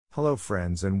Hello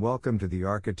friends and welcome to the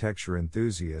Architecture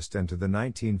Enthusiast and to the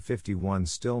 1951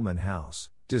 Stillman House,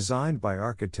 designed by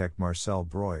architect Marcel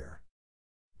Breuer.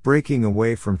 Breaking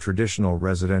away from traditional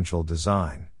residential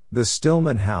design, the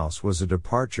Stillman House was a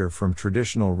departure from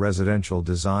traditional residential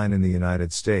design in the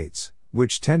United States,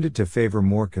 which tended to favor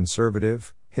more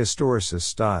conservative, historicist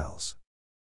styles.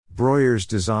 Breuer's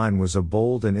design was a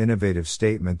bold and innovative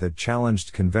statement that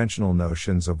challenged conventional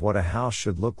notions of what a house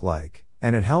should look like,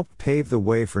 and it helped pave the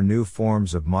way for new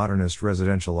forms of modernist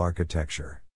residential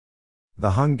architecture.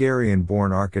 The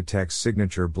Hungarian-born architect's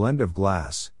signature blend of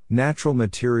glass, natural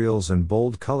materials and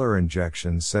bold color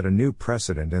injections set a new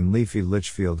precedent in leafy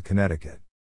Litchfield, Connecticut.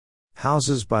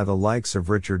 Houses by the likes of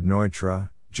Richard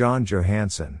Neutra,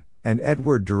 Johansen, and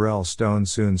Edward Durell Stone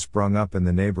soon sprung up in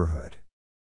the neighborhood.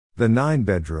 The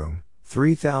 9-bedroom,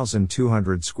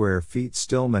 3,200 square feet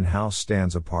Stillman House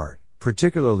stands apart,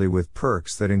 particularly with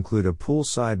perks that include a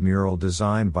poolside mural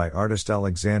designed by artist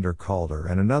Alexander Calder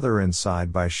and another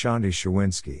inside by Shanti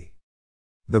Shawinski.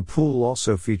 The pool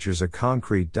also features a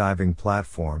concrete diving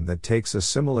platform that takes a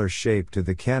similar shape to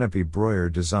the canopy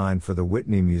Breuer designed for the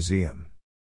Whitney Museum.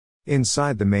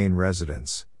 Inside the main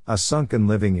residence, a sunken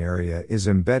living area is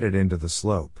embedded into the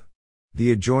slope.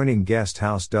 The adjoining guest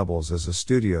house doubles as a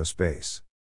studio space.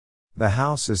 The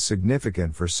house is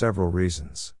significant for several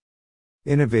reasons.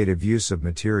 Innovative use of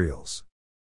materials.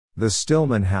 The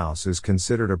Stillman House is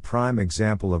considered a prime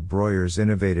example of Breuer's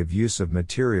innovative use of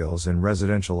materials in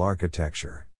residential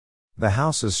architecture. The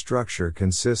house's structure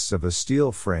consists of a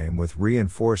steel frame with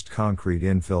reinforced concrete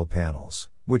infill panels,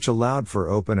 which allowed for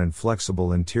open and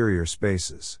flexible interior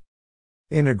spaces.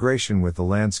 Integration with the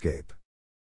landscape.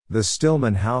 The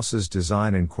Stillman House's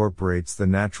design incorporates the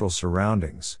natural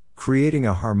surroundings, creating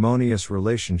a harmonious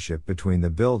relationship between the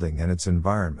building and its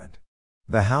environment.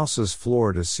 The house's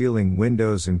floor-to-ceiling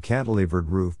windows and cantilevered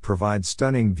roof provide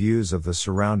stunning views of the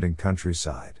surrounding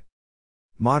countryside.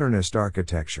 Modernist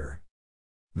architecture.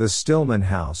 The Stillman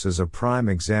House is a prime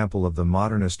example of the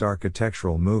modernist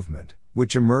architectural movement,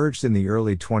 which emerged in the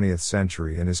early 20th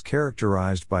century and is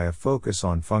characterized by a focus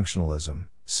on functionalism,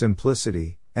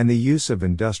 simplicity, and the use of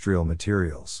industrial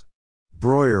materials.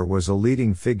 Breuer was a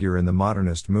leading figure in the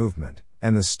modernist movement,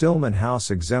 and the Stillman House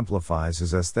exemplifies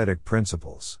his aesthetic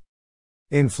principles.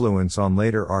 Influence on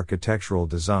later architectural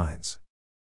designs.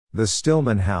 The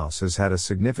Stillman House has had a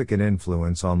significant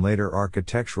influence on later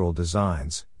architectural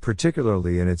designs,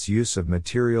 particularly in its use of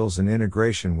materials and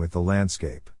integration with the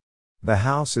landscape. The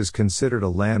house is considered a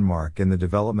landmark in the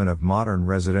development of modern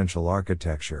residential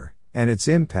architecture, and its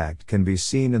impact can be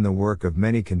seen in the work of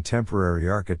many contemporary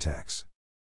architects.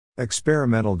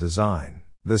 Experimental design.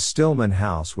 The Stillman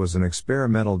House was an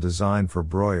experimental design for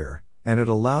Breuer, and it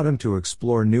allowed him to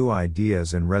explore new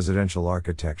ideas in residential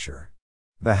architecture.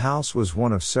 The house was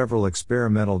one of several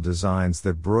experimental designs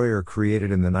that Breuer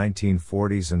created in the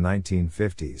 1940s and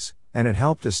 1950s, and it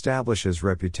helped establish his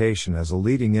reputation as a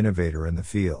leading innovator in the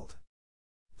field.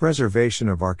 Preservation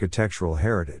of architectural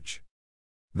heritage.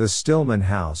 The Stillman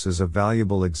House is a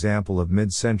valuable example of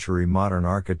mid-century modern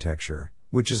architecture,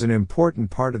 which is an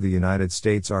important part of the United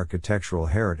States architectural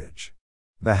heritage.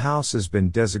 The house has been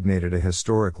designated a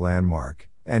historic landmark,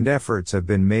 and efforts have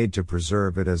been made to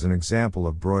preserve it as an example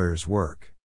of Breuer's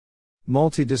work.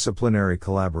 Multidisciplinary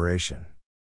collaboration.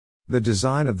 The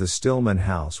design of the Stillman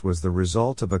House was the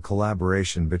result of a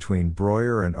collaboration between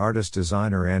Breuer and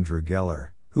artist-designer Andrew Geller,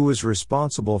 who was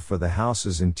responsible for the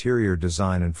house's interior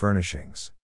design and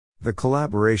furnishings. The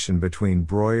collaboration between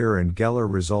Breuer and Geller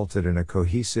resulted in a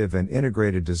cohesive and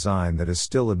integrated design that is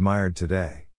still admired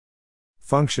today.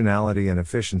 Functionality and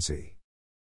efficiency.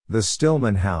 The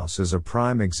Stillman House is a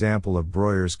prime example of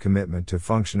Breuer's commitment to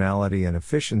functionality and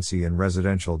efficiency in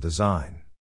residential design.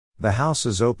 The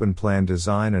house's open-plan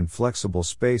design and flexible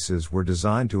spaces were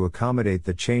designed to accommodate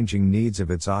the changing needs of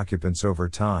its occupants over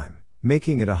time,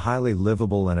 making it a highly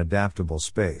livable and adaptable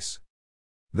space.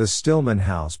 The Stillman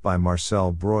House by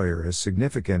Marcel Breuer is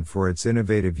significant for its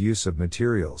innovative use of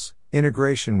materials,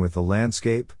 integration with the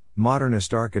landscape,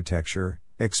 modernist architecture,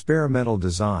 experimental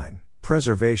design,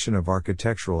 preservation of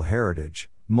architectural heritage,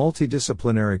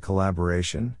 multidisciplinary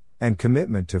collaboration, and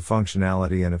commitment to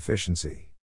functionality and efficiency.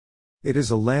 It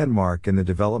is a landmark in the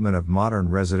development of modern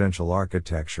residential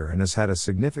architecture and has had a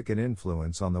significant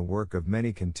influence on the work of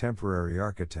many contemporary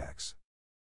architects.